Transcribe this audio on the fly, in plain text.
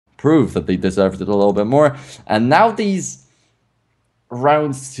prove that they deserved it a little bit more. And now these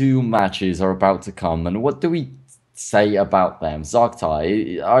round 2 matches are about to come, and what do we say about them?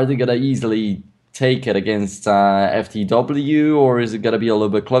 Zoctai, are they gonna easily take it against FTW, or is it gonna be a little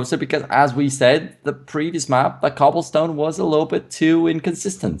bit closer? Because as we said, the previous map, the cobblestone, was a little bit too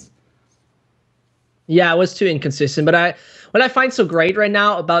inconsistent. Yeah, it was too inconsistent. But what I find so great right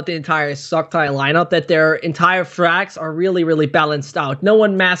now about the entire Zoctai lineup, that their entire frags are really, really balanced out. No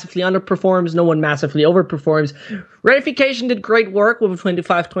one massively underperforms, no one massively overperforms. Ratification did great work with a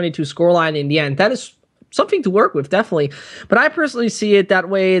 25-22 scoreline in the end. That is something to work with, definitely. But I personally see it that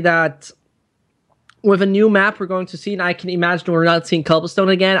way, that with a new map we're going to see, and I can imagine we're not seeing Cobblestone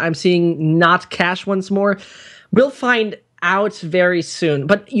again. I'm seeing not Cash once more. We'll find out very soon.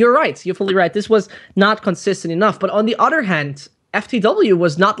 But you're right. You're fully right. This was not consistent enough. But on the other hand, FTW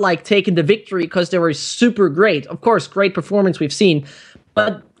was not like taking the victory because they were super great. Of course, great performance we've seen.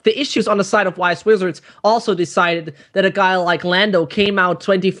 But the issues on the side of Wise Wizards also decided that a guy like Lando came out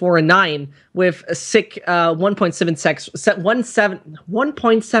 24-9 with a sick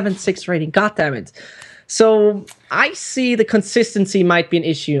 1.76 rating. God damn it. So I see the consistency might be an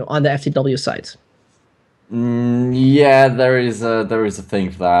issue on the FTW side. Yeah, there is a thing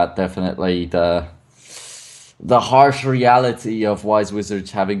for that. Definitely the harsh reality of Wise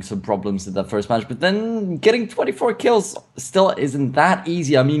Wizards having some problems in that first match, but then getting 24 kills still isn't that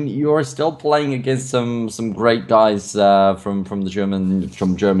easy. I mean, you're still playing against some great guys from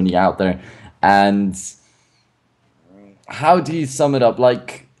Germany out there, and how do you sum it up?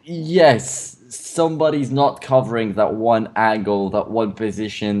 Like, yes, somebody's not covering that one angle, that one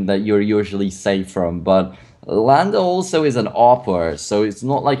position that you're usually safe from, but Lando also is an AWPer, so it's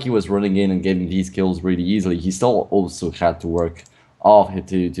not like he was running in and getting these kills really easily. He still also had to work off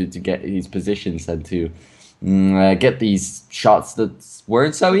to get his positions and to get these shots that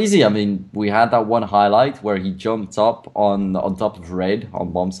weren't so easy. I mean, we had that one highlight where he jumped up on top of Red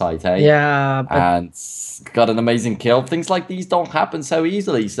on bomb site A, yeah, and got an amazing kill. Things like these don't happen so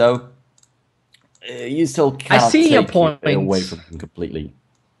easily, so you still cannot take it away from him completely.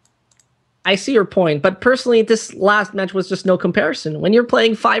 I see your point, but personally, this last match was just no comparison. When you're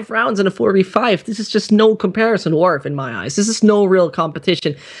playing 5 rounds in a 4v5, this is just no comparison worth in my eyes. This is no real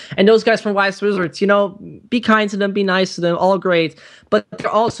competition. And those guys from Wise Wizards, you know, be kind to them, be nice to them, all great, but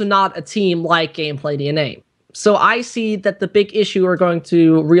they're also not a team like Gameplay DNA. So I see that the big issue we're going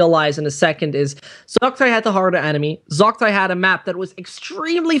to realize in a second is Zoctai had the harder enemy. Zoctai had a map that was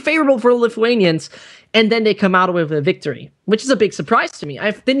extremely favorable for the Lithuanians, and then they come out with a victory, which is a big surprise to me.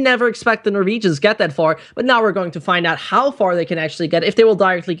 I didn't ever expect the Norwegians get that far, but now we're going to find out how far they can actually get, if they will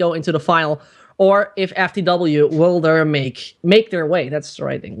directly go into the final, or if FTW will make their way. That's the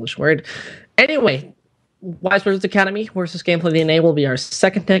right English word. Anyway, Wise Wizards Academy versus Gameplay DNA will be our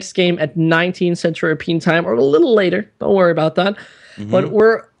second next game at 19 Central European time, or a little later. Don't worry about that. But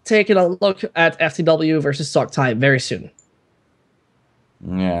we're taking a look at FTW versus Zoctai very soon.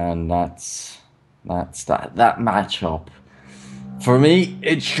 Yeah, and that's that matchup. For me,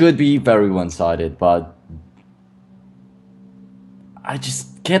 it should be very one-sided, but I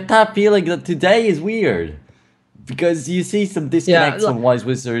just get that feeling that today is weird. Because you see some disconnects from Wise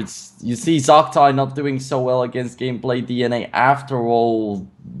Wizards. You see Zoctai not doing so well against Gameplay DNA. After all,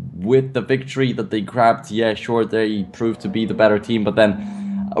 with the victory that they grabbed, yeah, sure, they proved to be the better team. But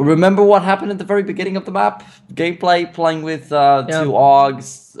then, remember what happened at the very beginning of the map? Gameplay playing with 2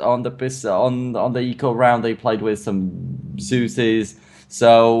 Augs on the eco round. They played with some Zeuses.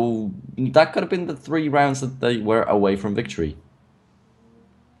 So that could have been the 3 rounds that they were away from victory.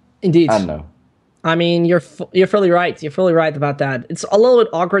 Indeed. I don't know. I mean, you're fully right. You're fully right about that. It's a little bit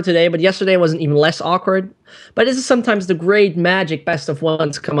awkward today, but yesterday wasn't even less awkward. But this is sometimes the great magic best of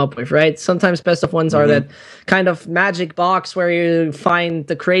ones come up with, right? Sometimes best of ones are that kind of magic box where you find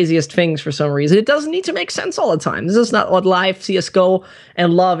the craziest things for some reason. It doesn't need to make sense all the time. This is not what live CSGO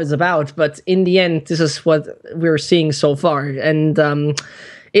and love is about. But in the end, this is what we're seeing so far. And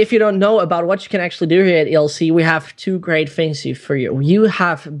if you don't know about what you can actually do here at ELC, we have 2 great things for you. You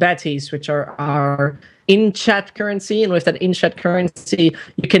have betties, which are our in-chat currency, and with that in-chat currency,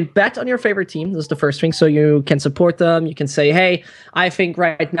 you can bet on your favorite team. This is the first thing, so you can support them. You can say, hey, I think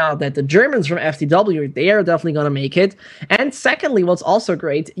right now that the Germans from FTW, they are definitely going to make it. And secondly, what's also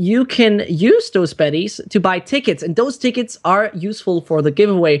great, you can use those betties to buy tickets, and those tickets are useful for the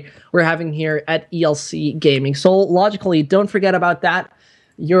giveaway we're having here at ELC Gaming. So logically, don't forget about that.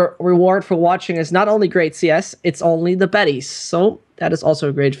 Your reward for watching is not only great CS, it's only the betties. So that is also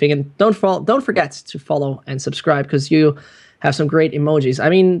a great thing. And don't forget to follow and subscribe, because you have some great emojis. I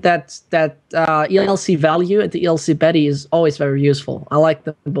mean, that ELC value at the ELC Betty is always very useful. I like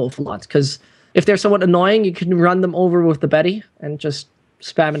them both a lot because if they're somewhat annoying, you can run them over with the Betty and just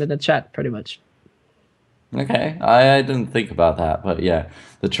spam it in the chat, pretty much. Okay, I didn't think about that, but yeah,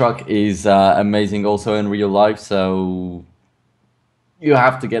 the truck is amazing also in real life, so you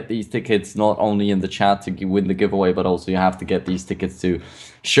have to get these tickets not only in the chat to win the giveaway, but also you have to get these tickets to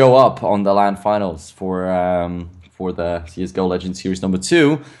show up on the LAN finals for the CS:GO Legends Series number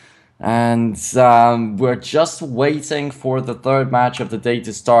 2. And we're just waiting for the third match of the day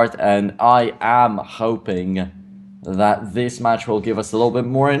to start, and I am hoping that this match will give us a little bit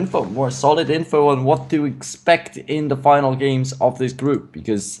more info, more solid info on what to expect in the final games of this group.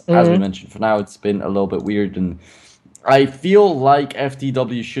 Because, as we mentioned, for now, it's been a little bit weird, and I feel like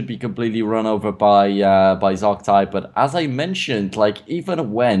FTW should be completely run over by Zoctai. But as I mentioned, like,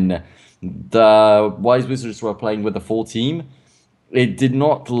 even when the Wise Wizards were playing with the full team, it did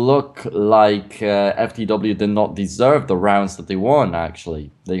not look like FTW did not deserve the rounds that they won, actually.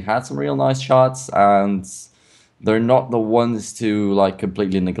 They had some real nice shots, and they're not the ones to, like,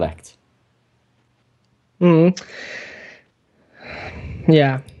 completely neglect. Yeah,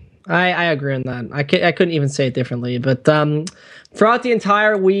 I agree on that. I couldn't even say it differently. But throughout the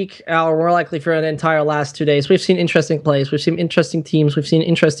entire week, or more likely for the entire last 2 days, we've seen interesting plays. We've seen interesting teams. We've seen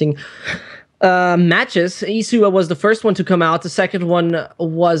interesting matches. Isua was the first one to come out. The second one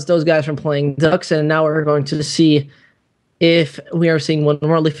was those guys from playing Ducks. And now we're going to see if we are seeing one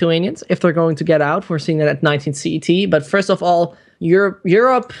more Lithuanians, if they're going to get out. We're seeing that at 19 CET. But first of all,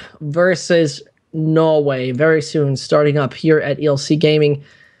 Europe versus Norway very soon, starting up here at ELC Gaming.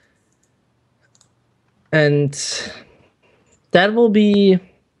 And that will be...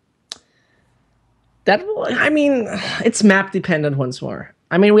 I mean, it's map dependent once more.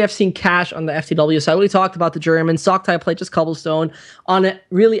 I mean, we have seen Cash on the FTW side. We talked about the Germans. Zoctai played just Cobblestone on a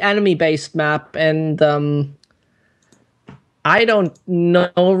really enemy-based map, and I don't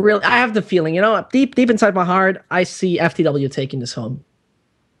know really. I have the feeling, deep inside my heart, I see FTW taking this home.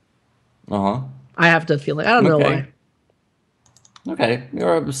 I have the feeling. I don't know why. Okay,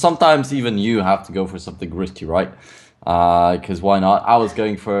 sometimes even you have to go for something risky, right? Because why not? I was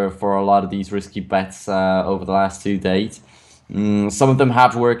going for a lot of these risky bets over the last 2 days. Some of them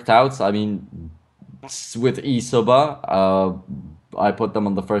have worked out. I mean, with Isoba, I put them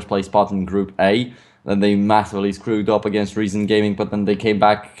on the first place spot in Group A. Then they massively screwed up against Reason Gaming, but then they came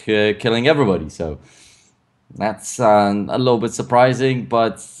back killing everybody. So that's a little bit surprising,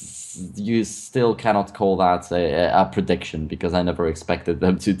 but you still cannot call that a prediction, because I never expected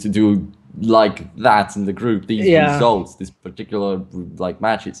them to do like that in the group. These results, this particular like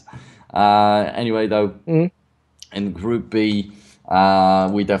matches. Anyway, though, in Group B,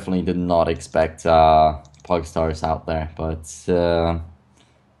 we definitely did not expect Pugstars out there, but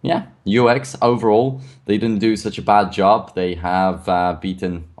yeah, UX overall, they didn't do such a bad job. They have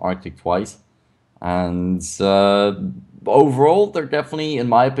beaten Arctic twice, and overall, there definitely, in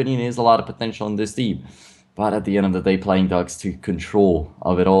my opinion, is a lot of potential in this team. But at the end of the day, playing Ducks to control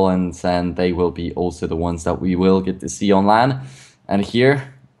of it all, and they will be also the ones that we will get to see on LAN. And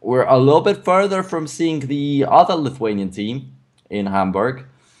here, we're a little bit further from seeing the other Lithuanian team in Hamburg,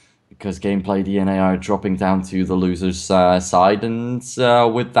 because Gameplay DNA are dropping down to the losers' side, and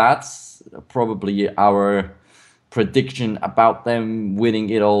with that, probably our prediction about them winning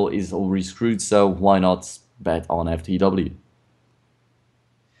it all is already screwed, so why not bet on FTW?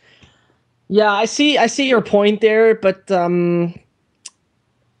 Yeah, I see your point there, but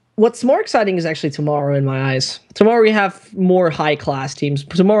what's more exciting is actually tomorrow in my eyes. Tomorrow we have more high-class teams.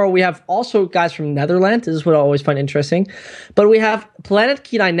 Tomorrow we have also guys from Netherlands. This is what I always find interesting. But we have Planet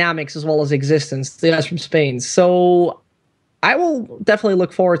Key Dynamics as well as Existence, the guys from Spain. So I will definitely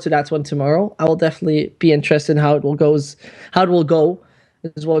look forward to that one tomorrow. I will definitely be interested in how it will go as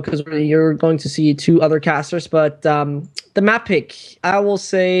well, because you're going to see 2 other casters. But the map pick, I will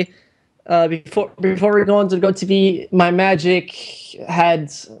say, before we go on to Go TV, my magic head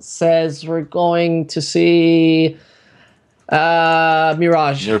says we're going to see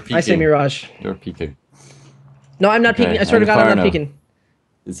Mirage. I say Mirage. You're peeking. No, I'm not peeking. I swear to God, I'm not peeking.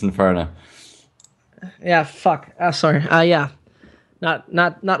 It's Inferno. Yeah, fuck. Sorry. Yeah, not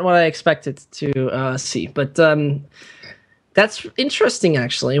what I expected to see. But that's interesting,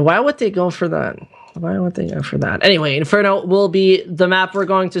 actually. Why would they go for that? Anyway, Inferno will be the map we're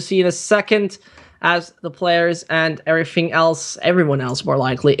going to see in a second, as the players and everyone else more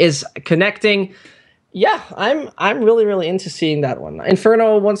likely is connecting. Yeah, I'm really into seeing that one.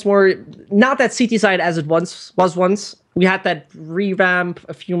 Inferno once more, not that CT side as it was once. We had that revamp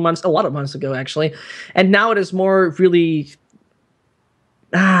a lot of months ago, actually, and now it is more really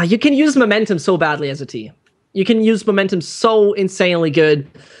you can use momentum so badly as a team. You can use momentum so insanely good.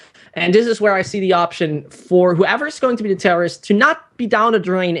 And this is where I see the option for whoever's going to be the terrorist to not be down the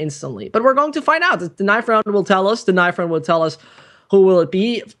drain instantly. But we're going to find out. The knife round will tell us. The knife round will tell us who will it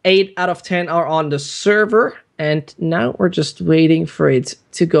be. 8 out of 10 are on the server. And now we're just waiting for it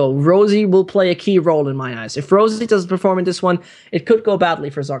to go. Rosie will play a key role in my eyes. If Rosie doesn't perform in this one, it could go badly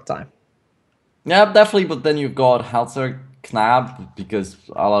for Zoctai. Yeah, definitely. But then you've got Halzer Knab, because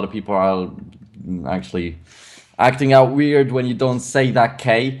a lot of people are actually acting out weird when you don't say that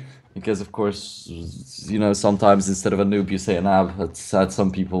K. Because, of course, you know, sometimes instead of a noob, you say a nab. That's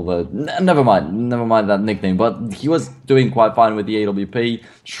some people that... Never mind that nickname. But he was doing quite fine with the AWP.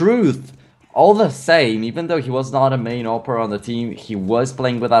 Truth, all the same, even though he was not a main opera on the team, he was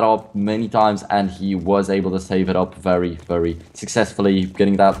playing with that op many times, and he was able to save it up very, very successfully,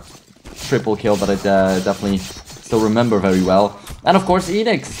 getting that triple kill that I definitely still remember very well. And of course,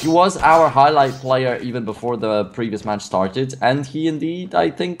 Enix, he was our highlight player even before the previous match started, and he indeed, I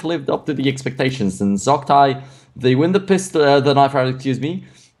think, lived up to the expectations. And Zoctai, they win the knife round, excuse me,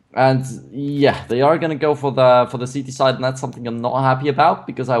 and yeah, they are gonna go for the CT side, and that's something I'm not happy about,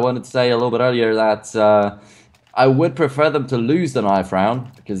 because I wanted to say a little bit earlier that I would prefer them to lose the knife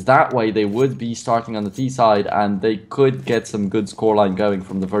round, because that way they would be starting on the T side, and they could get some good scoreline going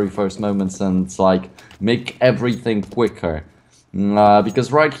from the very first moments, and like make everything quicker.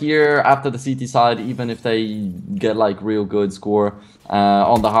 Because right here, after the CT side, even if they get like real good score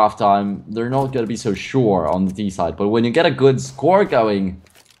on the halftime, they're not going to be so sure on the T side. But when you get a good score going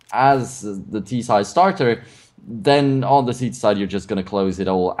as the T side starter, then on the CT side, you're just going to close it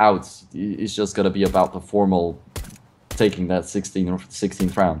all out. It's just going to be about the formal taking that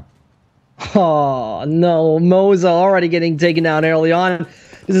 16th round. Oh, no. Moza already getting taken down early on.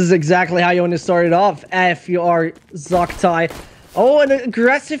 This is exactly how you want to start it off if you are Zoctai. Oh, an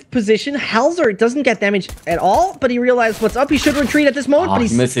aggressive position. Halzer doesn't get damage at all, but he realized what's up. He should retreat at this moment, but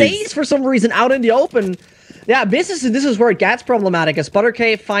he stays for some reason out in the open. Yeah, this is where it gets problematic, as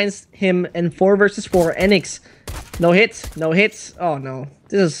Butterk finds him in 4 versus 4. Enix, no hits, no hits. Oh no,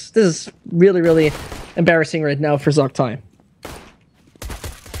 this is really, really embarrassing right now for Zoctai.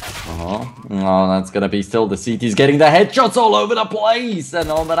 Oh, that's gonna be still the CT's getting the headshots all over the place, and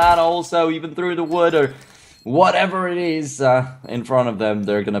on that also, even through the wood or whatever it is in front of them,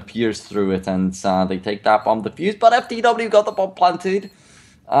 they're gonna pierce through it, and they take that bomb defused. But FTW got the bomb planted.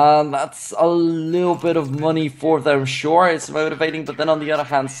 That's a little bit of money for them, sure, it's motivating, but then on the other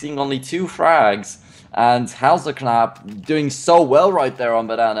hand, seeing only 2 frags, and Halzerknapp doing so well right there on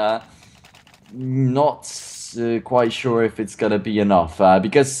Banana, not quite sure if it's gonna be enough,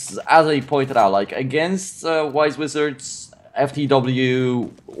 because as I pointed out, like against Wise Wizards,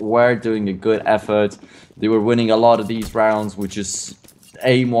 FTW were doing a good effort. They were winning a lot of these rounds, which is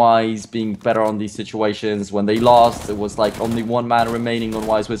aim-wise, being better on these situations. When they lost, it was like only 1 man remaining on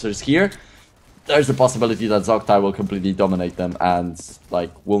Wise Wizards. Here, there's a possibility that Zoctai will completely dominate them and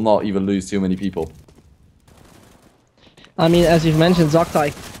like will not even lose too many people. I mean, as you've mentioned,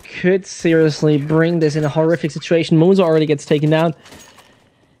 Zoctai could seriously bring this in a horrific situation. Moza already gets taken down.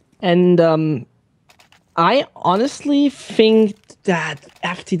 And I honestly think that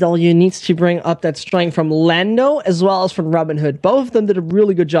FTW needs to bring up that strength from Lando as well as from Robin Hood. Both of them did a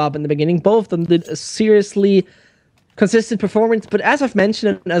really good job in the beginning. Both of them did a seriously consistent performance. But as I've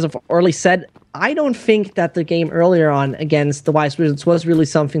mentioned and as I've already said, I don't think that the game earlier on against the Wise Wizards was really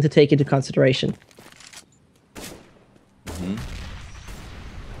something to take into consideration.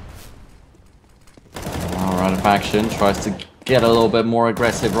 Alright, Faction tries to get a little bit more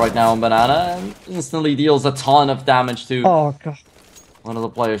aggressive right now on Banana, and instantly deals a ton of damage to one of the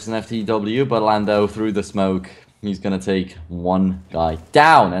players in FTW, but Lando through the smoke, he's gonna take 1 guy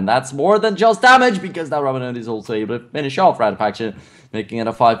down, and that's more than just damage, because now Robin Hood is also able to finish off Rad Faction, making it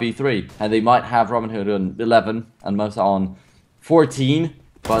a 5v3, and they might have Robin Hood on 11 and Mosa on 14,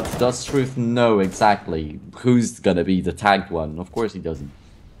 but does Truth know exactly who's gonna be the tagged one? Of course he doesn't.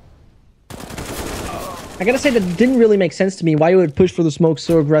 I gotta say that didn't really make sense to me why you would push for the smoke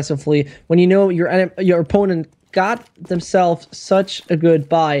so aggressively when you know your opponent got themselves such a good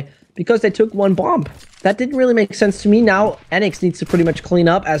buy because they took 1 bomb. That didn't really make sense to me. Now Enix needs to pretty much clean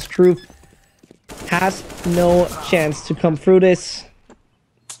up, as Truth has no chance to come through this.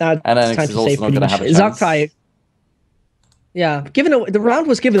 And Enix is also not gonna have a chance. Zoctai, yeah, the round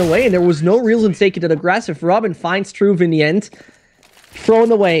was given away and there was no reason to take it aggressive. Robin finds Truth in the end,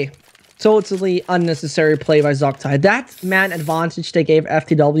 thrown away. Totally unnecessary play by Zoctai. That man advantage they gave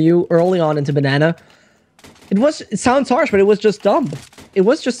FTW early on into Banana, it sounds harsh, but it was just dumb. It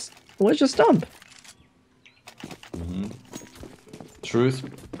was just dumb. Truth.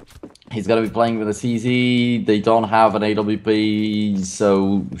 He's going to be playing with a CZ. They don't have an AWP,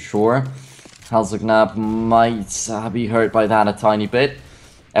 so sure. Zoctai might be hurt by that a tiny bit.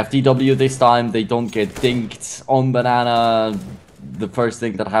 FTW this time, they don't get dinked on banana. The first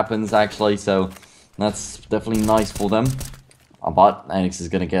thing that happens, actually, so that's definitely nice for them. But Enix is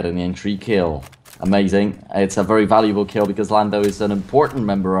going to get an entry kill. Amazing. It's a very valuable kill because Lando is an important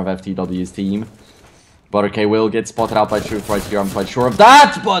member of FTW's team. Butterk will get spotted out by Truth right here, I'm quite sure of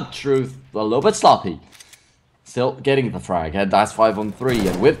that, but Truth a little bit sloppy. Still getting the frag, and that's 5-on-3,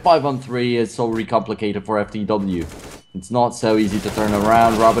 and with 5-on-3 it's so recomplicated for FTW. It's not so easy to turn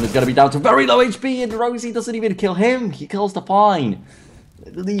around. Robin is going to be down to very low HP, and Rosie doesn't even kill him, he kills the Fine.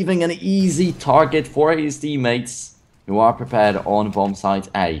 Leaving an easy target for his teammates, who are prepared on bomb site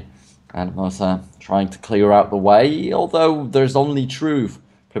A. And Mosa trying to clear out the way, although there's only Truth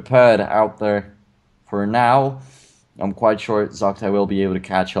prepared out there for now. I'm quite sure Zoctai will be able to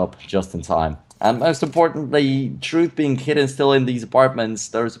catch up just in time. And most importantly, Truth being hidden still in these apartments,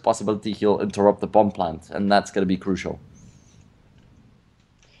 there's a possibility he'll interrupt the bomb plant, and that's going to be crucial.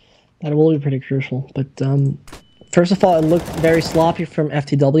 That will be pretty crucial, but first of all, it looked very sloppy from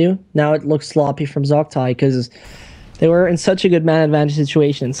FTW. Now it looks sloppy from Zoctai, because they were in such a good man advantage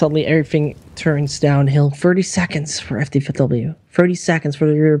situation. Suddenly everything turns downhill. 30 seconds for FTW. 30 seconds for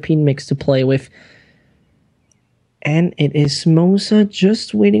the European mix to play with. And it is Mosa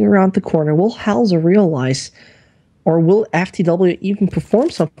just waiting around the corner. Will Halza realize, or will FTW even perform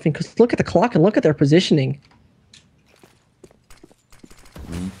something? Because look at the clock and look at their positioning.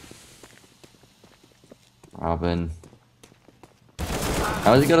 Robin.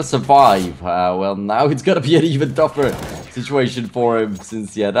 How is he going to survive? Well, now it's going to be an even tougher situation for him,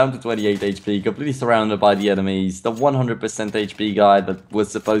 since, yeah, down to 28 HP, completely surrounded by the enemies. The 100% HP guy that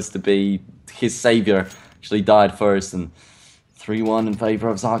was supposed to be his savior actually died first, and 3-1 in favor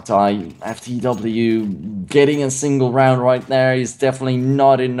of Zoctai. FTW getting a single round right there is definitely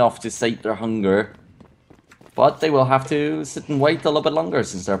not enough to sate their hunger. But they will have to sit and wait a little bit longer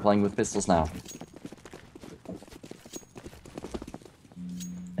since they're playing with pistols now.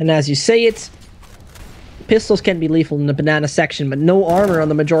 And as you say it, pistols can be lethal in the banana section, but no armor on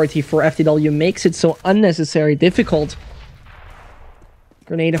the majority for FTW makes it so unnecessarily difficult.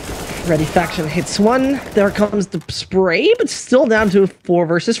 Grenade ready faction hits one. There comes the spray, but still down to 4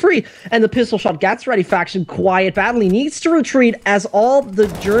 versus 3. And the pistol shot gets ready faction quiet. Badly needs to retreat as all the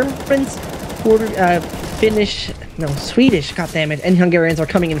Germans, Swedish, goddammit, and Hungarians are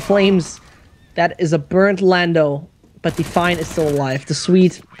coming in flames. That is a burnt Lando, but the Fine is still alive. The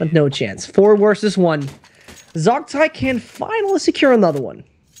Swede, but no chance. 4 versus 1. Zoctai can finally secure another one.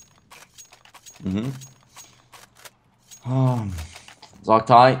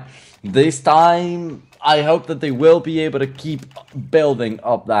 Zoctai, this time, I hope that they will be able to keep building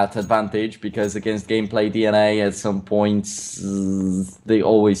up that advantage, because against Gameplay DNA, at some points, they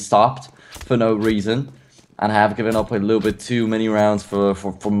always stopped for no reason, and have given up a little bit too many rounds for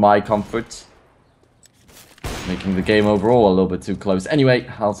my comfort, making the game overall a little bit too close. Anyway,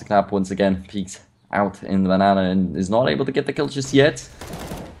 Zoctai once again peeks out in the banana and is not able to get the kill just yet.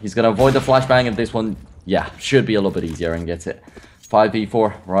 He's going to avoid the flashbang, and this one, yeah, should be a little bit easier, and gets it.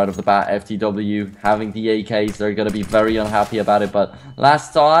 5v4 right off the bat. FTW having the AKs, they're going to be very unhappy about it, but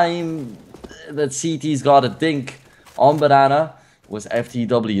last time that CT's got a dink on banana was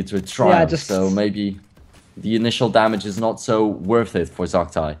FTW to try, so maybe the initial damage is not so worth it for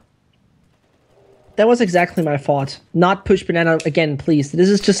Zoctai. That was exactly my thought. Not push banana again, please. This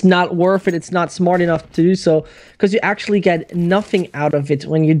is just not worth it. It's not smart enough to do so, because you actually get nothing out of it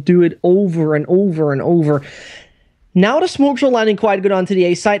when you do it over and over and over. Now the smokes are landing quite good onto the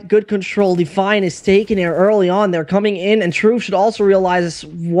A site. Good control. Define is taking it early on. They're coming in, and Truth should also realize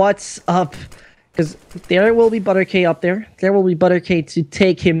what's up, because there will be Butterk up there. There will be Butterk to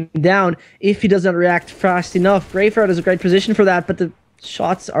take him down if he doesn't react fast enough. Graveyard is a great position for that, but the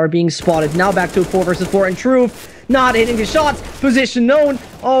shots are being spotted. Now back to a 4 versus 4, and Truth not hitting the shots. Position known.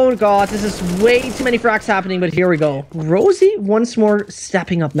 Oh god, this is way too many frags happening, but here we go. Rosie once more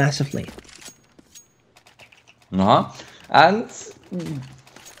stepping up massively. And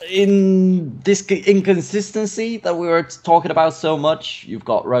in this inconsistency that we were talking about so much, you've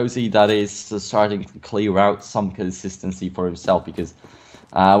got Rosie that is starting to clear out some consistency for himself, because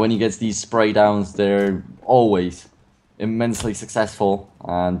when he gets these spray downs, they're always immensely successful.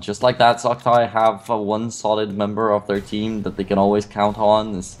 And just like that, Zoctai have one solid member of their team that they can always count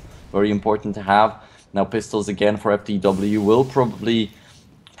on. It's very important to have. Now pistols again for FTW will probably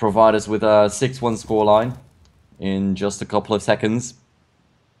provide us with a 6-1 scoreline in just a couple of seconds.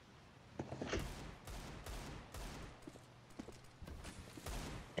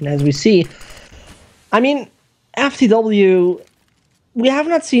 And as we see, I mean, FTW, we have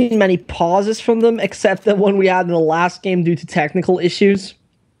not seen many pauses from them, except the one we had in the last game due to technical issues.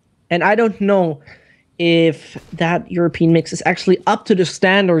 And I don't know if that European mix is actually up to the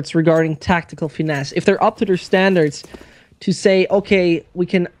standards regarding tactical finesse. If they're up to their standards to say, okay, we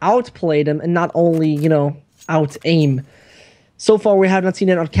can outplay them and not only, you know, out-aim. So far, we have not seen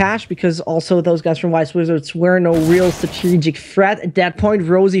it on Cash because also those guys from Wise Wizards were no real strategic threat. At that point,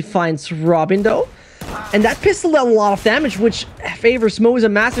 Rosie finds Robin, though. And that pistol dealt a lot of damage, which favors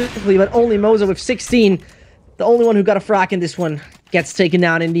Moza massively, but only Moza with 16. The only one who got a frag in this one gets taken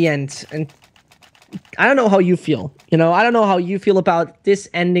down in the end. And I don't know how you feel. You know, I don't know how you feel about this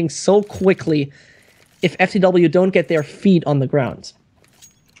ending so quickly if FTW don't get their feet on the ground.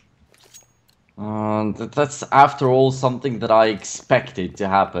 That's, after all, something that I expected to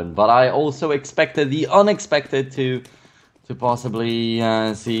happen. But I also expected the unexpected to possibly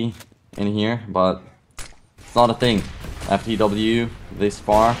see in here. But it's not a thing. FTW, this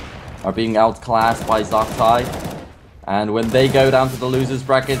far, are being outclassed by Zoctai. And when they go down to the losers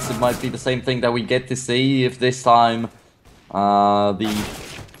brackets, it might be the same thing that we get to see if this time the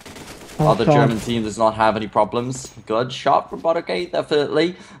other German team does not have any problems. Good shot for Buttergate,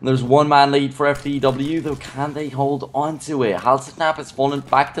 definitely. And there's one-man lead for FTW, though can they hold on to it? Halsnap has fallen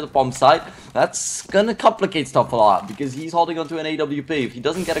back to the bomb site. That's gonna complicate stuff a lot, because he's holding onto an AWP. If he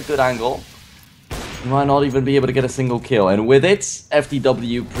doesn't get a good angle, he might not even be able to get a single kill. And with it,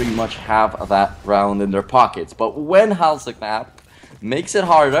 FTW pretty much have that round in their pockets. But when Halsnap makes it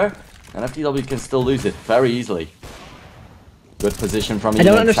harder, and FTW can still lose it very easily. Good position from I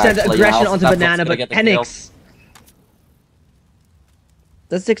don't understand the aggression onto Banana, but Penix.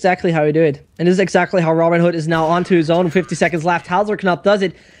 That's exactly how you do it. And this is exactly how Robin Hood is now onto his own. 50 seconds left. Halserknapp does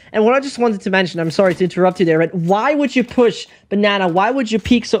it. And what I just wanted to mention, I'm sorry to interrupt you there, but why would you push Banana? Why would you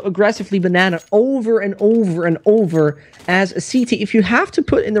peek so aggressively Banana over and over and over as a CT if you have to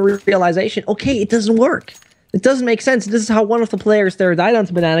put in the realization, okay, it doesn't work. It doesn't make sense. This is how one of the players there died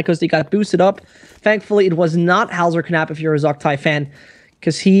onto Banana because they got boosted up. Thankfully, it was not Halserknapp if you're a Zoctai fan,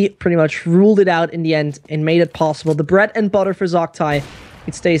 because he pretty much ruled it out in the end and made it possible. The bread and butter for Zoctai,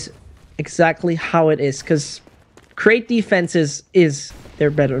 it stays exactly how it is, because great defenses is their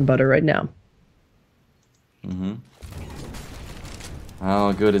bread and butter right now.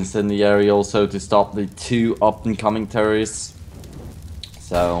 Oh, good incendiary also to stop the two up-and-coming terrorists.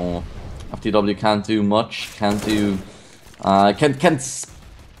 So FTW can't do much, can't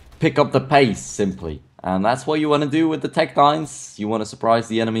pick up the pace, simply. And that's what you want to do with the Tech 9s. You want to surprise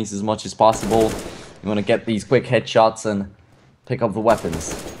the enemies as much as possible. You want to get these quick headshots and pick up the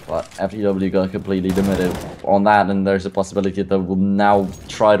weapons. But FTW got completely limited on that, and there's a possibility that they will now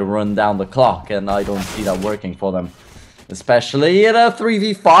try to run down the clock, and I don't see that working for them. Especially in a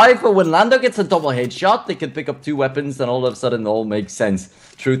 3v5, but when Lando gets a double headshot, they can pick up two weapons, and all of a sudden it all makes sense.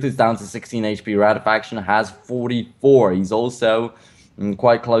 Truth is down to 16 HP. Ratifaction has 44. He's also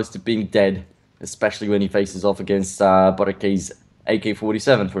quite close to being dead, especially when he faces off against Butterk's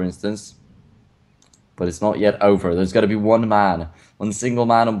AK-47, for instance. But it's not yet over. There's got to be one single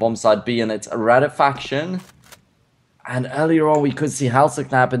man on bomb side B, and it's a Ratifaction. And earlier on, we could see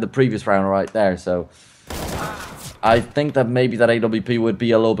Halserknapp in the previous round right there, so I think that maybe that AWP would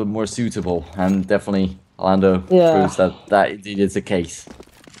be a little bit more suitable, and definitely Lando proves that indeed is the case.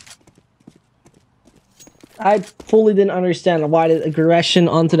 I fully didn't understand why the aggression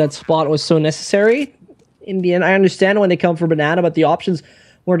onto that spot was so necessary. In the end, I understand when they come for Banana, but the options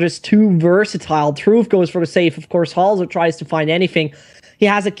were just too versatile. Truth goes for the safe. Of course, Halser tries to find anything. He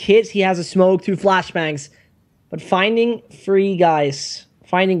has a kit, he has a smoke, 2 flashbangs. But finding free guys,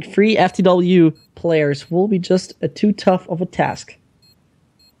 finding free FTW players will be just too tough of a task.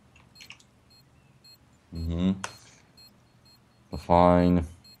 Fine.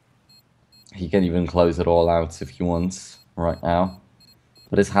 He can even close it all out if he wants right now.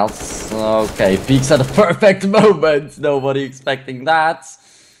 But his house... Okay, peaks at a perfect moment. Nobody expecting that.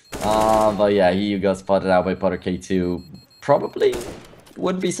 But yeah, he got spotted out by Potter K2. Probably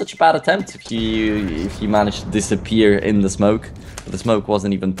wouldn't be such a bad attempt if he managed to disappear in the smoke. But the smoke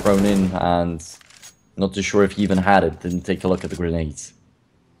wasn't even thrown in, and not too sure if he even had it. Didn't take a look at the grenades.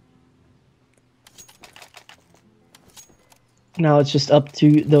 Now it's just up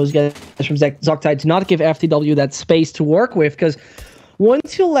to those guys from Zoctai to not give FTW that space to work with, because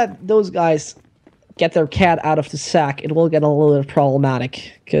once you let those guys get their cat out of the sack, it will get a little bit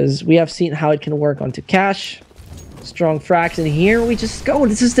problematic, because we have seen how it can work onto Cash. Strong frags, and here we just go.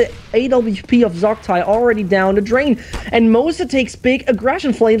 This is the AWP of Zoctai already down the drain, and Moza takes big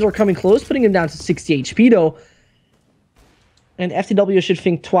aggression. Flames are coming close, putting him down to 60 HP though. And FTW should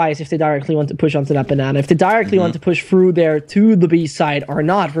think twice if they directly want to push onto that banana. If they directly want to push through there to the B side or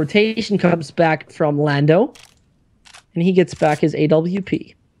not. Rotation comes back from Lando. And he gets back his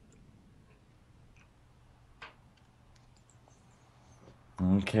AWP.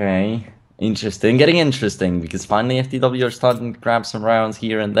 Okay. Interesting. Getting interesting, because finally FTW are starting to grab some rounds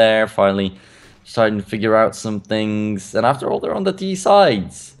here and there. Finally starting to figure out some things. And after all, they're on the T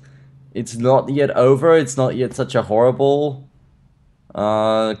sides. It's not yet over. It's not yet such a horrible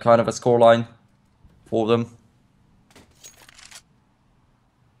kind of a scoreline for them.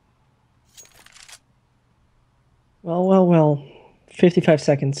 Well. 55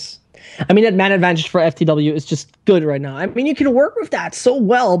 seconds. I mean, that man advantage for FTW is just good right now. I mean, you can work with that so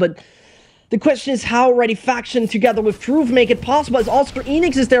well, but the question is how Ready Faction together with Truth make it possible. As also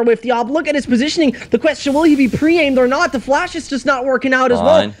Enix is there with the op. Look at his positioning. The question, will he be pre-aimed or not? The flash is just not working out as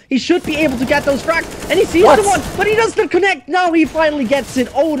well. He should be able to get those frags, and he sees the one, but he doesn't connect. Now he finally gets it.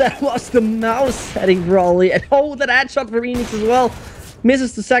 Oh, that was the mouse setting Brawley. And oh, that headshot for Enix as well.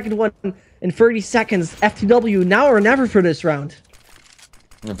 Misses the second one in 30 seconds. FTW now or never for this round.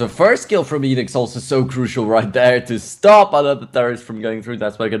 The first kill from Enix also so crucial right there to stop another terrorist from going through.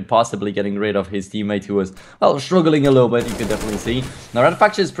 That's why he could possibly getting rid of his teammate who was, well, struggling a little bit, you could definitely see. Now, Red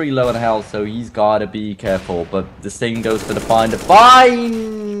Faction is pretty low in health, so he's gotta be careful. But the same goes for the Define.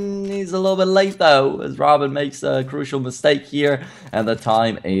 Define! He's a little bit late though, as Robin makes a crucial mistake here, and the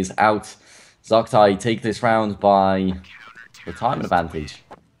time is out. Zoctai take this round by the time advantage.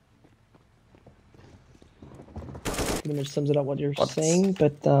 Pretty much sums it up what you're saying,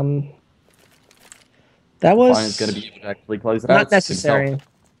 but that was Fine, going to be actually close it not out necessary.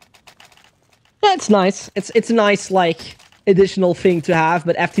 Yeah, it's nice. It's a nice like additional thing to have,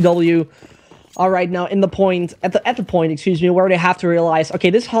 but FTW are right now in the point at the point, excuse me, where they have to realize,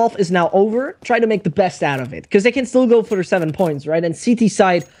 okay, this half is now over. Try to make the best out of it because they can still go for their 7 points, right? And CT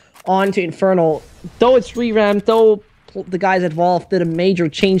side on to Infernal, though it's re-ramped, though the guys at Valve did a major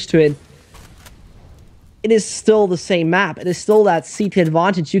change to it. It is still the same map. It is still that CT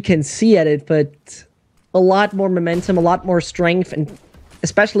advantage. You can see at it, but a lot more momentum, a lot more strength, and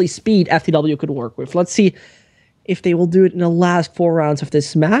especially speed FTW could work with. Let's see if they will do it in the last 4 rounds of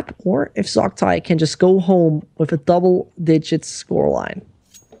this map, or if Zoctai can just go home with a double-digit scoreline.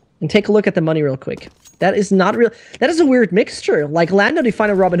 And take a look at the money real quick. That is not real. That is a weird mixture. Like Lando, they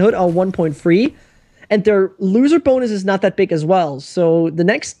find a Robin Hood on 1.3. And their loser bonus is not that big as well. So the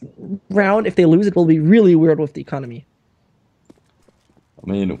next round, if they lose, it will be really weird with the economy.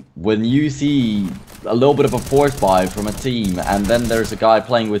 I mean, when you see a little bit of a force buy from a team, and then there's a guy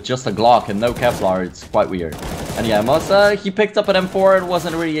playing with just a Glock and no Kevlar, it's quite weird. And yeah, Mosa, he picked up an M4 and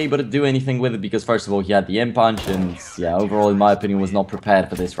wasn't really able to do anything with it because, first of all, he had the M-punch, and yeah, overall, in my opinion, was not prepared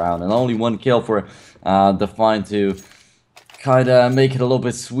for this round. And only 1 kill for Define to kind of make it a little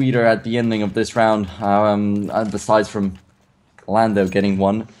bit sweeter at the ending of this round, besides from Lando getting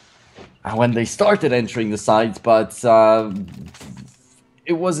 1 when they started entering the sides, but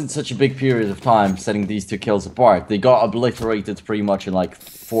it wasn't such a big period of time setting these 2 kills apart. They got obliterated pretty much in like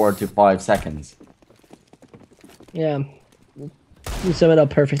 4 to 5 seconds. Yeah, you sum it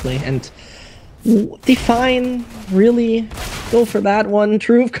up perfectly, and Define really go for that one.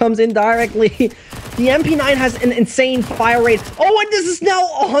 Truth comes in directly. The MP9 has an insane fire rate. Oh, and this is now...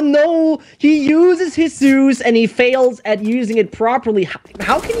 Oh, no! He uses his Zeus, and he fails at using it properly.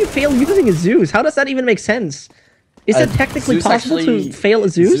 How can you fail using a Zeus? How does that even make sense? Is it technically Zeus possible actually, to fail a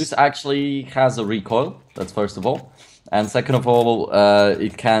Zeus? Zeus actually has a recoil, that's first of all. And second of all,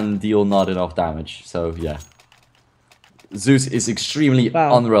 it can deal not enough damage. So, yeah. Zeus is extremely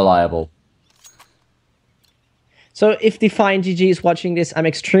unreliable. So if Define GG is watching this, I'm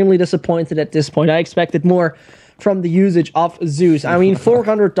extremely disappointed at this point. I expected more from the usage of Zeus. I mean,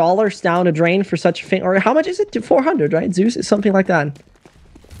 $400 down the drain for such a thing. Or how much is it? 400, right? Zeus is something like that.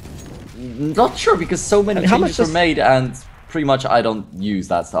 Not sure, because so many changes were made, and pretty much I don't use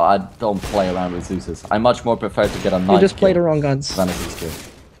that, so I don't play around with Zeuses. I much more prefer to get a nice You just play the wrong guns.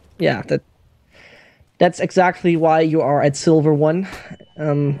 Yeah, that's exactly why you are at Silver 1.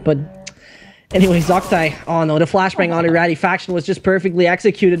 But... Anyway, Zoctai, oh no, the flashbang on Ready Faction was just perfectly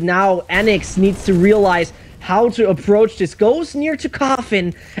executed. Now, Enix needs to realize how to approach this. Goes near to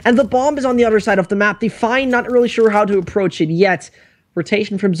Coffin, and the bomb is on the other side of the map. Define, not really sure how to approach it yet.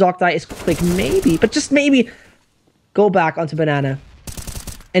 Rotation from Zoctai is quick, maybe, but just maybe, go back onto Banana.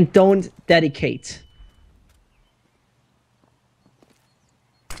 And don't dedicate.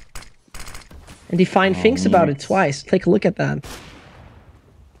 And Define thinks about it twice. Take a look at that.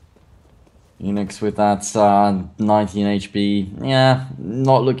 Enix with that 19 HP, yeah,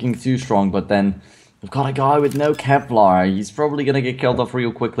 not looking too strong, but then We've got a guy with no Kevlar. He's probably gonna get killed off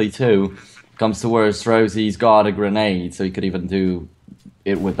real quickly too. Comes to worst, Rosie's got a grenade, so he could even do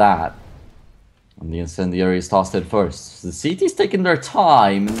it with that. And the incendiary is tossed in first. The CT's taking their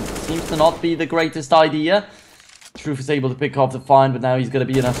time, and seems to not be the greatest idea. Truth is able to pick off the find, but now he's going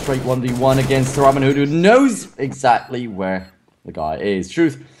to be in a straight 1v1 against Ramen, who knows exactly where the guy is.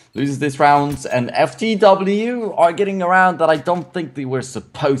 Truth loses this round, and FTW are getting around that I don't think they were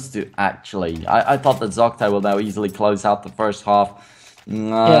supposed to, actually. I thought that Zoctai will now easily close out the first half.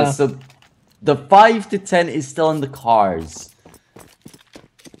 So the 5-10 is still in the cards.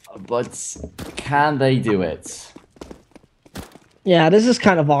 But can they do it? Yeah, this is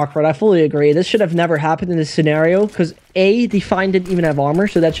kind of awkward. I fully agree. This should have never happened in this scenario because A, Defiant didn't even have armor,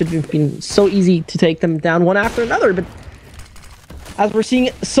 so that should have been so easy to take them down one after another. But as we're seeing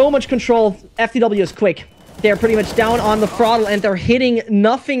so much control, FTW is quick. They're pretty much down on the throttle and they're hitting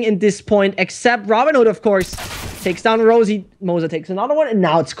nothing in this point except Robin Hood, of course, takes down Rosie. Moza takes another one, and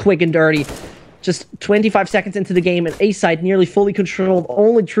now it's quick and dirty. Just 25 seconds into the game, and A-side nearly fully controlled.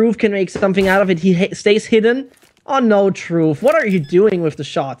 Only Truth can make something out of it. He stays hidden. Oh no, Truth. What are you doing with the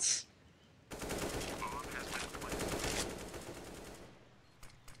shots?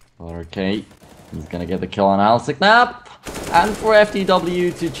 Okay. He's gonna get the kill on Alsignap. And for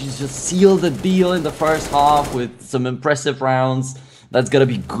FTW to just seal the deal in the first half with some impressive rounds, that's gonna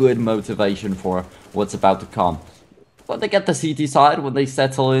be good motivation for what's about to come. But they get the CT side when they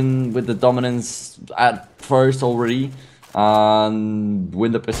settle in with the dominance at first already.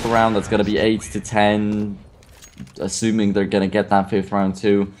 Win the pistol round, that's gonna be 8-10. Assuming they're gonna get that 5th round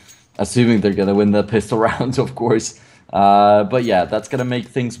too. Assuming they're gonna win the pistol round, of course. But yeah, that's gonna make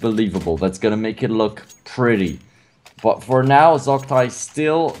things believable. That's gonna make it look pretty. But for now, Zoctai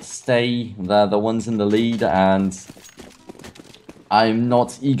still stay the ones in the lead, and I'm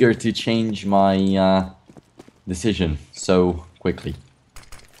not eager to change my decision so quickly.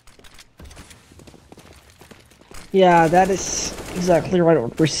 Yeah, that is exactly right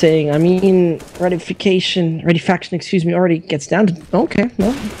what we're saying. I mean, Redifaction, excuse me, already gets down to... Okay,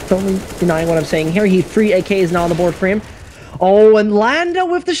 no, totally denying what I'm saying here. 3 AKs now on the board for him. Oh, and Lando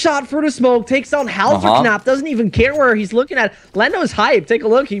with the shot through the smoke takes down Halverknapp. Doesn't even care where he's looking at. Lando is hyped. Take a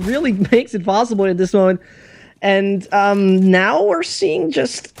look. He really makes it possible at this moment. And now we're seeing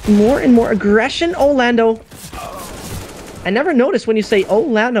just more and more aggression. Oh, Lando. I never noticed when you say, oh,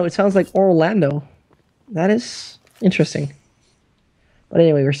 Lando, it sounds like Orlando. That is interesting. But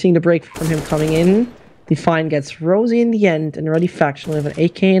anyway, we're seeing the break from him coming in. Defiant gets Rosie in the end, and Redifaction with an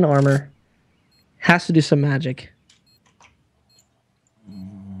AK in armor. Has to do some magic.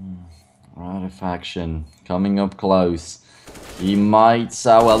 Redifaction coming up close. He might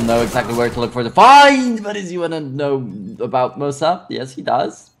well know exactly where to look for the find, but does he want to know about Mosa? Yes, he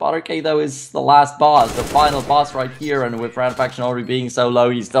does. K though is the last boss, the final boss right here, and with Redifaction already being so low,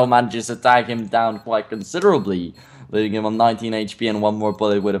 he still manages to tag him down quite considerably, leaving him on 19 HP, and one more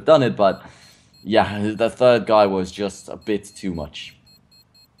bullet would have done it, but yeah, the third guy was just a bit too much.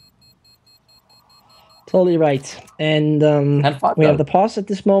 Totally right. And we have the pause at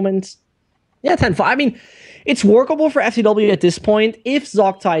this moment. Yeah, 10-5. I mean, it's workable for FTW at this point if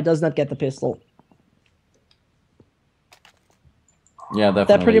Zoctai does not get the pistol. Yeah,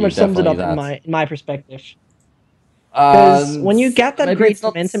 definitely. That pretty much sums it up in my perspective. Because when you get that great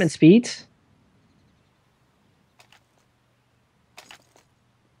momentum and speed...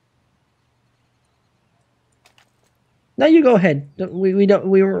 Now you go ahead.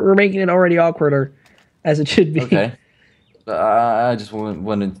 We're making it already awkwarder, as it should be. Okay. I just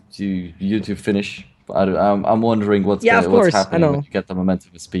wanted you to finish. I'm wondering what's happening when you get the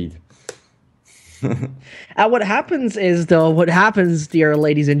momentum of speed. What happens, dear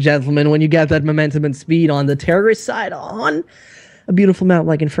ladies and gentlemen, when you get that momentum and speed on the terrorist side on a beautiful map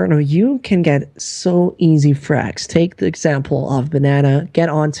like Inferno, you can get so easy frags. Take the example of Banana, get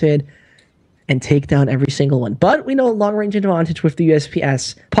onto it, and take down every single one. But we know long-range advantage with the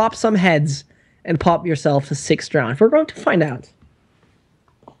USPS. Pop some heads and pop yourself the 6th round. We're going to find out.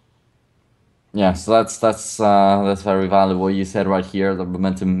 Yeah, so that's very valuable. You said right here the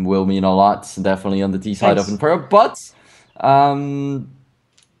momentum will mean a lot, definitely on the T side of Inferno. But I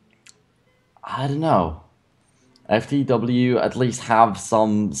don't know. FTW at least have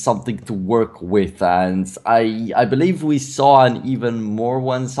something to work with, and I believe we saw an even more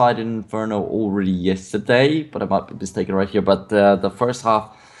one-sided Inferno already yesterday, but I might be mistaken right here. But the first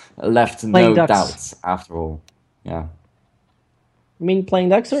half left no doubts after all. Yeah. You mean Playing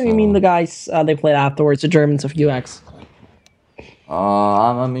Ducks, or you mean the guys they played afterwards, the Germans of UX?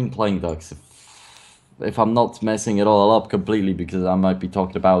 I mean Playing Ducks. If I'm not messing it all up completely, because I might be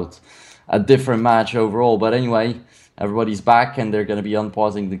talking about a different match overall. But anyway, everybody's back and they're going to be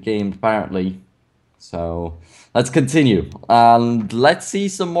unpausing the game apparently. So let's continue. And let's see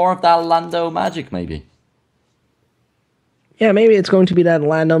some more of that Lando magic maybe. Yeah, maybe it's going to be that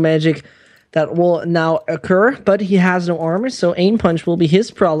Lando magic that will now occur, but he has no armor, so aim punch will be his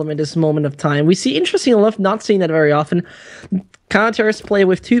problem at this moment of time. We see, interesting enough, not seeing that very often, counters play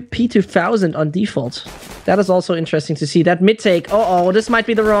with P2000 on default. That is also interesting to see. That mid take, this might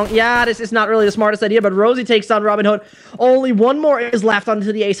be the wrong, this is not really the smartest idea, but Rosie takes down Robin Hood. Only one more is left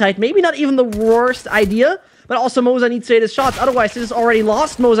onto the A side. Maybe not even the worst idea, but also Moza needs to hit his shots, otherwise this is already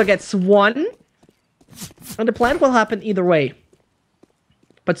lost. Moza gets one, and the plant will happen either way.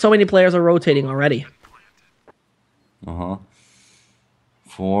 But so many players are rotating already. 4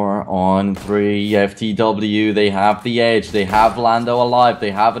 on 3, FTW, they have the edge, they have Lando alive,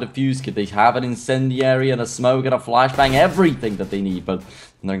 they have a defuse kit, they have an incendiary and a smoke and a flashbang, everything that they need, but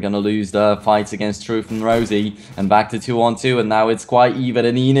they're gonna lose the fights against Truth and Rosie, and back to 2 on 2, and now it's quite even,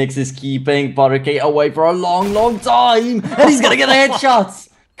 and Enix is keeping Buttercake away for a long time, and he's gonna get headshots!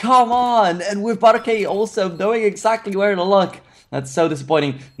 Come on! And with Buttercake also knowing exactly where to look. That's so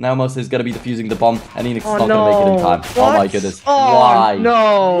disappointing. Now Mosa is going to be defusing the bomb, and Enix is not going to make it in time. What? Oh my goodness. Why?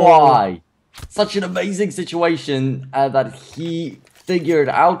 No. Why? Such an amazing situation that he figured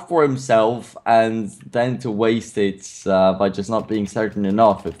out for himself, and then to waste it by just not being certain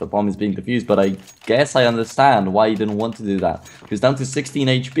enough if the bomb is being defused. But I guess I understand why he didn't want to do that. He was down to 16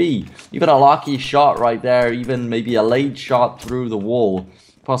 HP. Even a lucky shot right there, even maybe a late shot through the wall,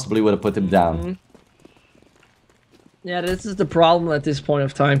 possibly would have put him down. Yeah, this is the problem at this point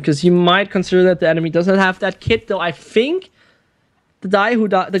of time, because you might consider that the enemy doesn't have that kit, though I think the guy who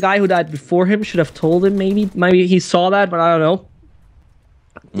died before him should have told him, maybe he saw that, but I don't know.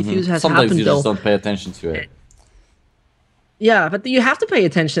 Defuse has Sometimes happened, you just don't pay attention to it. Yeah, but you have to pay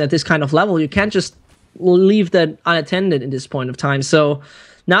attention at this kind of level. You can't just leave that unattended in this point of time. So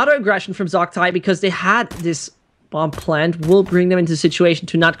now the aggression from Zoctai, because they had this bomb plant, will bring them into a situation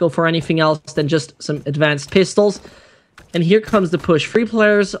to not go for anything else than just some advanced pistols. And here comes the push. 3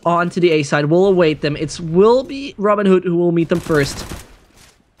 players onto the A side will await them. It will be Robin Hood who will meet them first.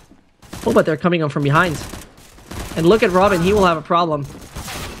 Oh, but they're coming on from behind. And look at Robin, he will have a problem.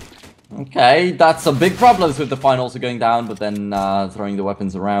 Okay, that's a big problem with the Fine also going down, but then throwing the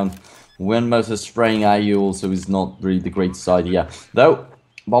weapons around. When Mosa spraying at you also is not really the greatest idea. Though,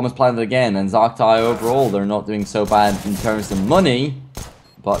 bomb is planted again, and Zoctai overall, they're not doing so bad in terms of money.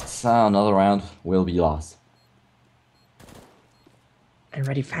 But another round will be lost. And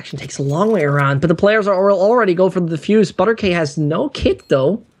Ready Faction takes a long way around, but the players will already go for the defuse. Buttercake has no kit,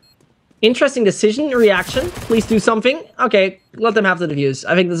 though. Interesting decision, reaction. Please do something. Okay, let them have the defuse.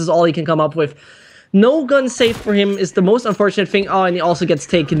 I think this is all he can come up with. No gun safe for him is the most unfortunate thing. Oh, and he also gets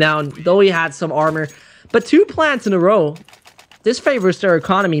taken down, though he had some armor. But 2 plants in a row. This favors their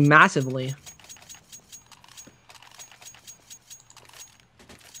economy massively.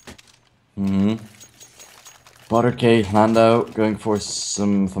 Buttercake, Lando going for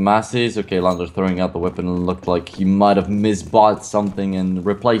some FAMASes. Okay, Lando throwing out the weapon and looked like he might have misbought something and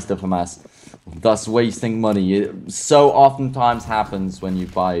replaced the FAMAS, thus wasting money. It so oftentimes happens when you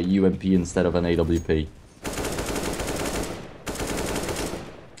buy a UMP instead of an AWP.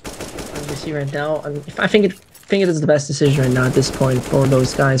 As we see right now, I think it is the best decision right now at this point for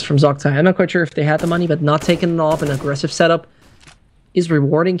those guys from Zoctai. I'm not quite sure if they had the money, but not taking it off an aggressive setup is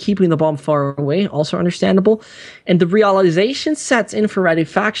rewarding. Keeping the bomb far away, also understandable. And the realization sets in for Ready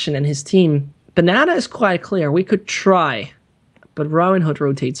Faction and his team. Banana is quite clear. We could try, but Robin Hood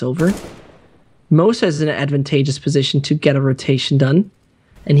rotates over. Mosa is in an advantageous position to get a rotation done.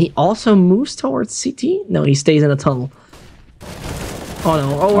 And he also moves towards CT. No, he stays in a tunnel. Oh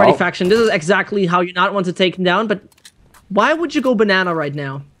no, Ready Faction. This is exactly how you not want to take him down, but why would you go Banana right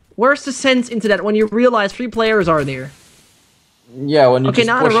now? Where's the sense into that when you realize 3 players are there? Yeah, when you just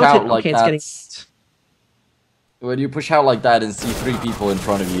push out like that. When you push out like that and see 3 people in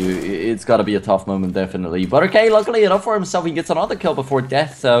front of you, it's got to be a tough moment, definitely. But okay, luckily enough for himself, he gets another kill before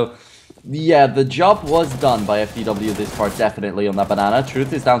death. So, yeah, the job was done by FTW this part, definitely, on that Banana.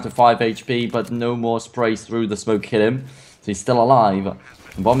 Truth is down to 5 HP, but no more sprays through. The smoke hit him, so he's still alive.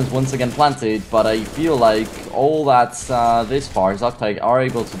 The bomb is once again planted, but I feel like all that this far, Zoctai are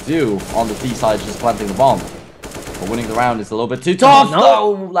able to do on the T side is just planting the bomb. But winning the round is a little bit too tough,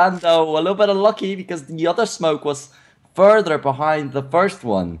 though, Lando. A little bit unlucky because the other smoke was further behind the first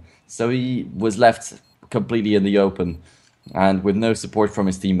one. So he was left completely in the open and with no support from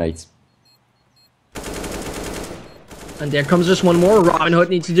his teammates. And there comes just one more. Robin Hood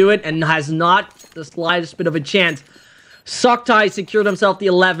needs to do it and has not the slightest bit of a chance. Zoctai secured himself the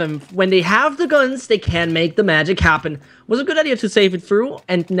 11th. When they have the guns, they can make the magic happen. Was a good idea to save it through.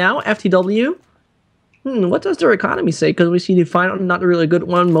 And now FTW. What does their economy say? Because we see Define, not really a good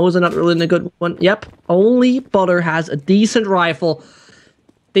one. Moza, not really a good one. Yep, only Butter has a decent rifle.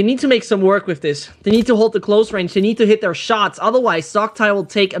 They need to make some work with this. They need to hold the close range. They need to hit their shots. Otherwise, Zoctai will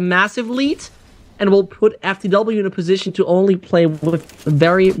take a massive lead and will put FTW in a position to only play with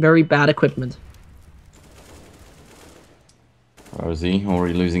very, very bad equipment. Rosie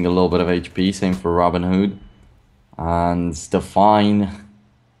already losing a little bit of HP. Same for Robin Hood. And Define,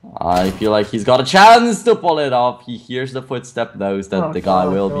 I feel like he's got a chance to pull it off. He hears the footstep, knows that the guy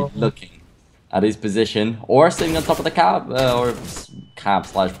will be looking at his position, or sitting on top of the cab, or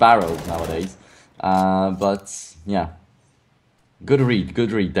cab/barrow nowadays. But yeah, good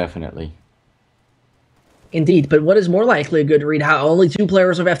read, definitely. Indeed, but what is more likely a good read? How only 2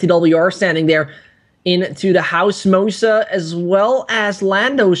 players of FTW are standing there into the house. Mosa as well as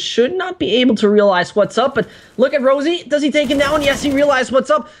Lando should not be able to realize what's up, but look at Rosie. Does he take him down? Yes, he realized what's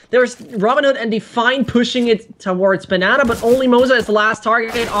up. There's Robin Hood and Define pushing it towards Banana, but only Mosa is the last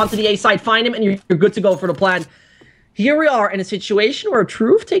target onto the A side. Find him and you're good to go for the plan. Here we are in a situation where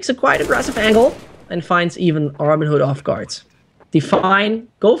Truth takes a quite aggressive angle and finds even Robin Hood off guard. Define,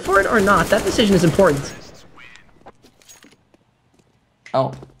 go for it or not? That decision is important.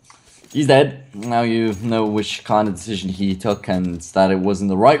 Oh. He's dead. Now you know which kind of decision he took and that it wasn't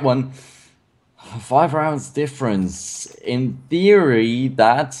the right one. 5 rounds difference. In theory,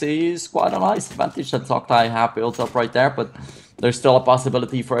 that is quite a nice advantage that Zoctai have built up right there, but there's still a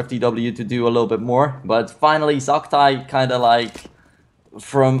possibility for FTW to do a little bit more. But finally, Zoctai kind of like,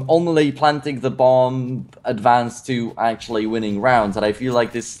 from only planting the bomb, advanced to actually winning rounds. And I feel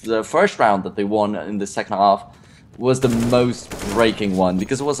like this, the first round that they won in the second half, was the most breaking one,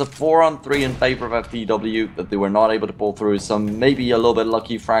 because it was a 4-on-3 in favor of FTW that they were not able to pull through. Some maybe a little bit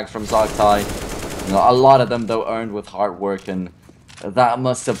lucky frags from Zoctai. You know, a lot of them though earned with hard work, and that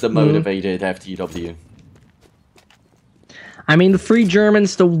must have demotivated FTW. I mean, the 3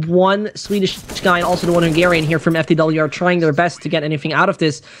 Germans, the 1 Swedish guy, and also the 1 Hungarian here from FTW are trying their best to get anything out of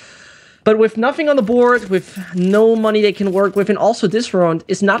this. But with nothing on the board, with no money they can work with, and also this round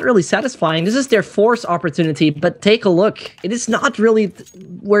is not really satisfying. This is their 4th opportunity, but take a look. It is not really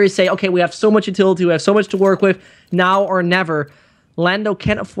where you say, okay, we have so much utility, we have so much to work with, now or never. Lando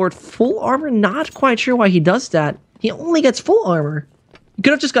can't afford full armor, not quite sure why he does that. He only gets full armor. He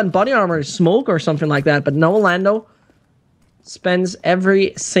could have just gotten body armor, smoke, or something like that, but no, Lando spends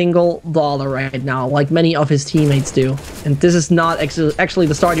every single dollar right now, like many of his teammates do. And this is not actually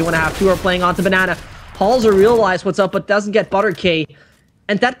the start you want to have. 2 are playing onto Banana. Halser realizes what's up, but doesn't get Butter K.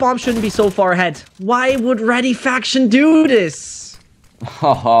 And that bomb shouldn't be so far ahead. Why would Ready Faction do this?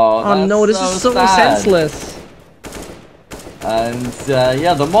 Oh no, this is so senseless. And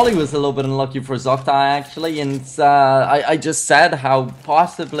yeah, the molly was a little bit unlucky for Zoctai actually, and I just said how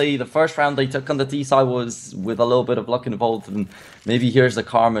possibly the first round they took on the T side was with a little bit of luck involved, and maybe here's the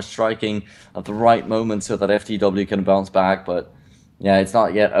karma striking at the right moment so that FTW can bounce back. But yeah, it's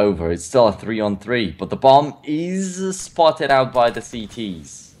not yet over. It's still a 3-on-3, but the bomb is spotted out by the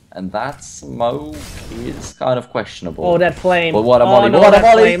CTs, and that smoke is kind of questionable. Oh, that flame! But what a molly! No, what a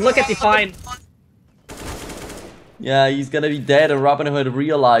molly! Flame. Look at Define. Yeah, he's gonna be dead, and Robin Hood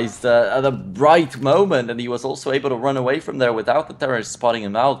realized at the right moment, and he was also able to run away from there without the terrorists spotting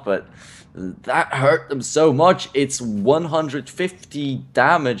him out, but that hurt them so much. It's 150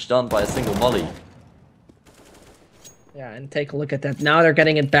 damage done by a single molly. Yeah, and take a look at that. Now they're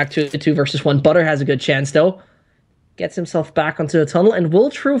getting it back to 2 versus 1. Butter has a good chance, though. Gets himself back onto the tunnel, and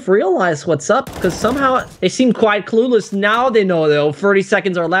will Truth realize what's up? Because somehow they seem quite clueless. Now they know, though. 30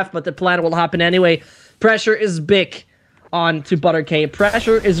 seconds are left, but the plan will happen anyway. Pressure is big onto Butter K.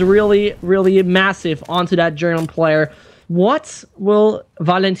 Pressure is really, really massive onto that German player. What will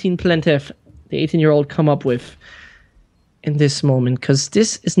Valentin Plentev, the 18-year-old, come up with in this moment? Because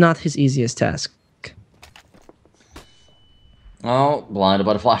this is not his easiest task. Oh, blinded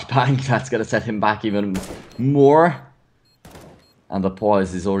by the flashbang. That's going to set him back even more. And the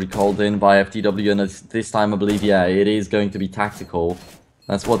pause is already called in by FTW. And this time, I believe, yeah, it is going to be tactical.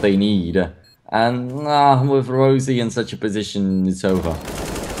 That's what they need. And with Rosie in such a position, it's over.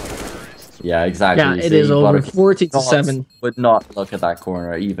 Yeah, exactly. Yeah, it is over. 40-7. Would not look at that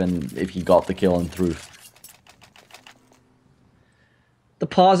corner, even if he got the kill in Truth. The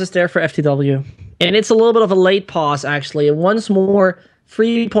pause is there for FTW. And it's a little bit of a late pause, actually. And once more,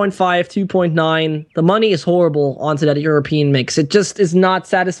 3.5, 2.9. The money is horrible onto that European mix. It just is not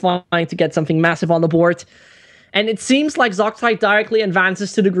satisfying to get something massive on the board. And it seems like Zoctai directly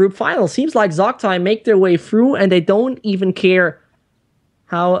advances to the group final. Seems like Zoctai make their way through and they don't even care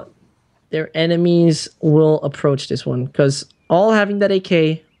how their enemies will approach this one. Because all having that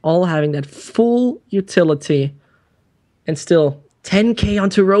AK, all having that full utility, and still 10k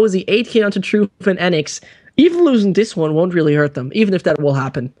onto Rosie, 8k onto Truth and Enix. Even losing this one won't really hurt them, even if that will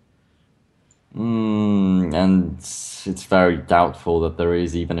happen. And it's very doubtful that there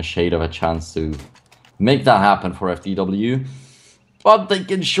is even a shade of a chance to make that happen for FTW. But they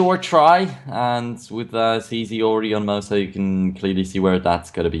can sure try, and with CZ already on Mosa, you can clearly see where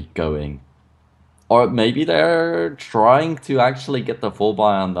that's going to be going. Or maybe they're trying to actually get the full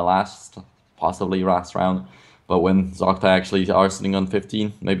buy on the possibly last round. But when Zoctai actually are sitting on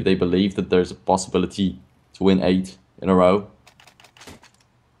 15, maybe they believe that there's a possibility to win 8 in a row.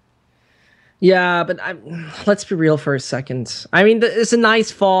 Yeah, but let's be real for a second. I mean, it's a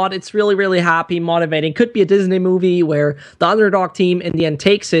nice thought. It's really, really happy, motivating. Could be a Disney movie where the underdog team in the end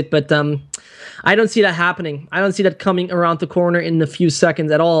takes it, but I don't see that happening. I don't see that coming around the corner in a few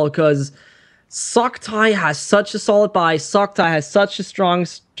seconds at all, because Zoctai has such a solid buy. Zoctai has such a strong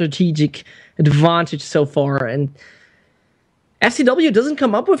strategic advantage so far, and FTW doesn't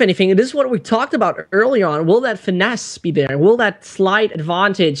come up with anything. And this is what we talked about earlier on. Will that finesse be there? Will that slight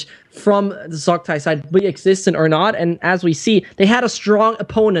advantage from the Zoctai side be existent or not? And as we see, they had a strong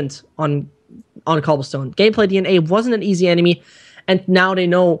opponent on Cobblestone. Gameplay DNA wasn't an easy enemy, and now they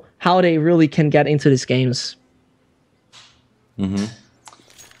know how they really can get into these games.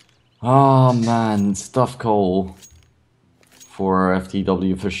 Oh man, it's tough call for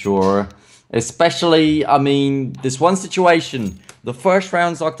FTW for sure. Especially, I mean, this one situation. The first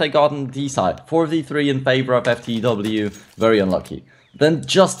round Zoctai got on the D side. 4v3 in favor of FTW. Very unlucky. Then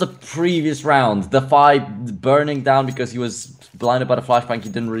just the previous round. The fight burning down because he was blinded by the flashbang. He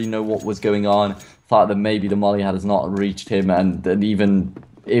didn't really know what was going on. Thought that maybe the molly has not reached him. And even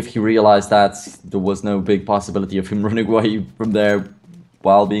if he realized that, there was no big possibility of him running away from there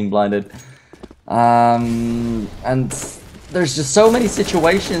while being blinded. And there's just so many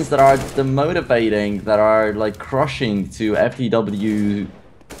situations that are demotivating, that are like crushing to FTW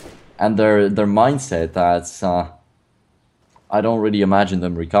and their mindset that I don't really imagine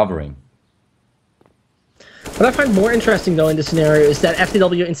them recovering. What I find more interesting though in this scenario is that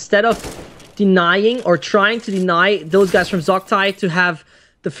FTW, instead of denying or trying to deny those guys from Zoctai to have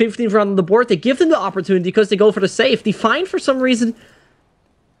the 15th round on the board, they give them the opportunity because they go for the safe. Define for some reason.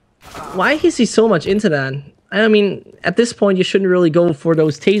 Why is he so much into that? I mean, at this point, you shouldn't really go for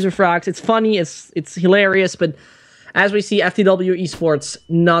those taser frags. It's funny, it's hilarious, but as we see, FTW Esports,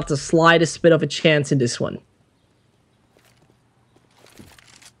 not the slightest bit of a chance in this one.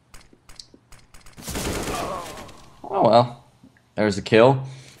 Oh well, there's a kill.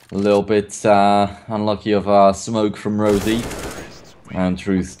 A little bit unlucky of smoke from Rosie. And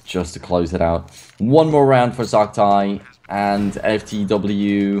Truth just to close it out. One more round for Zoctai, and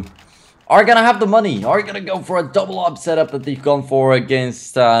FTW are gonna have the money, are gonna go for a double up setup that they've gone for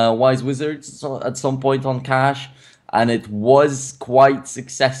against Wise Wizards at some point on cash, and it was quite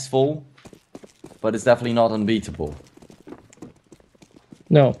successful, but it's definitely not unbeatable.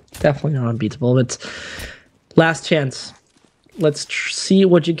 No, definitely not unbeatable, but last chance. Let's see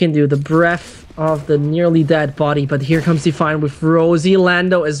what you can do. The breath of the nearly dead body, but here comes Define with Rosie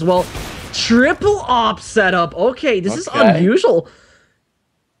Lando as well. Triple op setup. Okay, this is unusual.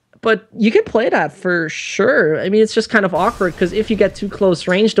 But you can play that for sure. I mean, it's just kind of awkward because if you get too close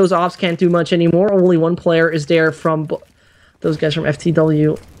range, those ops can't do much anymore. Only one player is there from those guys from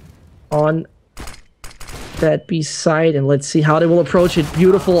FTW on that B side. And let's see how they will approach it.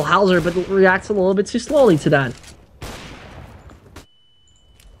 Beautiful Hauser, but reacts a little bit too slowly to that.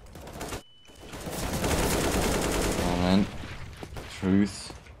 Oh man, Truth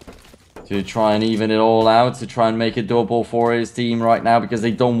to try and even it all out, to try and make it doable for his team right now, because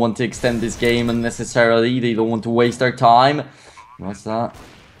they don't want to extend this game unnecessarily. They don't want to waste their time. What's that?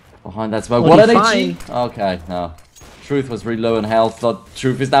 Behind that smoke. What an HE! Okay, no. Truth was really low in health, but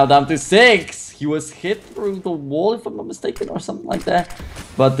Truth is now down to 6. He was hit through the wall, if I'm not mistaken, or something like that.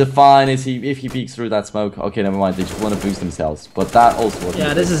 But Define is if he peeks through that smoke. Okay, never mind. They just want to boost themselves. But that also wasn't.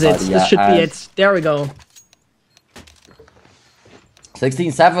 Yeah, this is it. This should be it. There we go.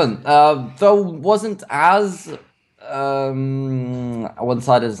 16-7, though wasn't as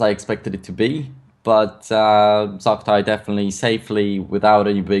one-sided as I expected it to be, but Zoctai definitely safely, without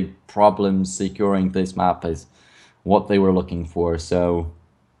any big problems, securing this map is what they were looking for, so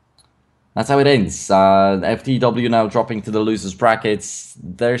that's how it ends. FTW now dropping to the losers brackets.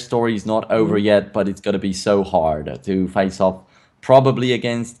 Their story is not over yet, but it's going to be so hard to face off, probably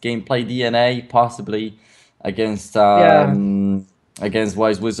against Gameplay DNA, possibly against Yeah. against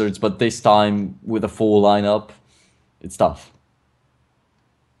Wise Wizards, but this time with a full lineup, it's tough.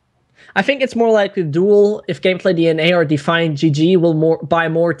 I think it's more likely duel if Gameplay DNA or Defiant GG will buy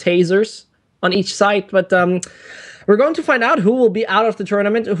more tasers on each side, but we're going to find out who will be out of the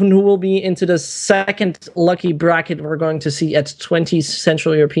tournament and who will be into the second lucky bracket we're going to see at 20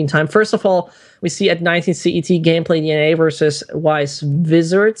 Central European time. First of all, we see at 19 CET Gameplay DNA versus Wise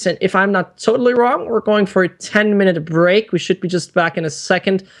Wizards. And if I'm not totally wrong, we're going for a 10-minute break. We should be just back in a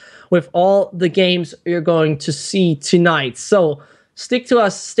second with all the games you're going to see tonight. So stick to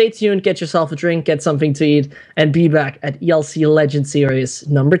us, stay tuned, get yourself a drink, get something to eat, and be back at ELC Legend Series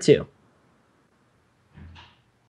number 2.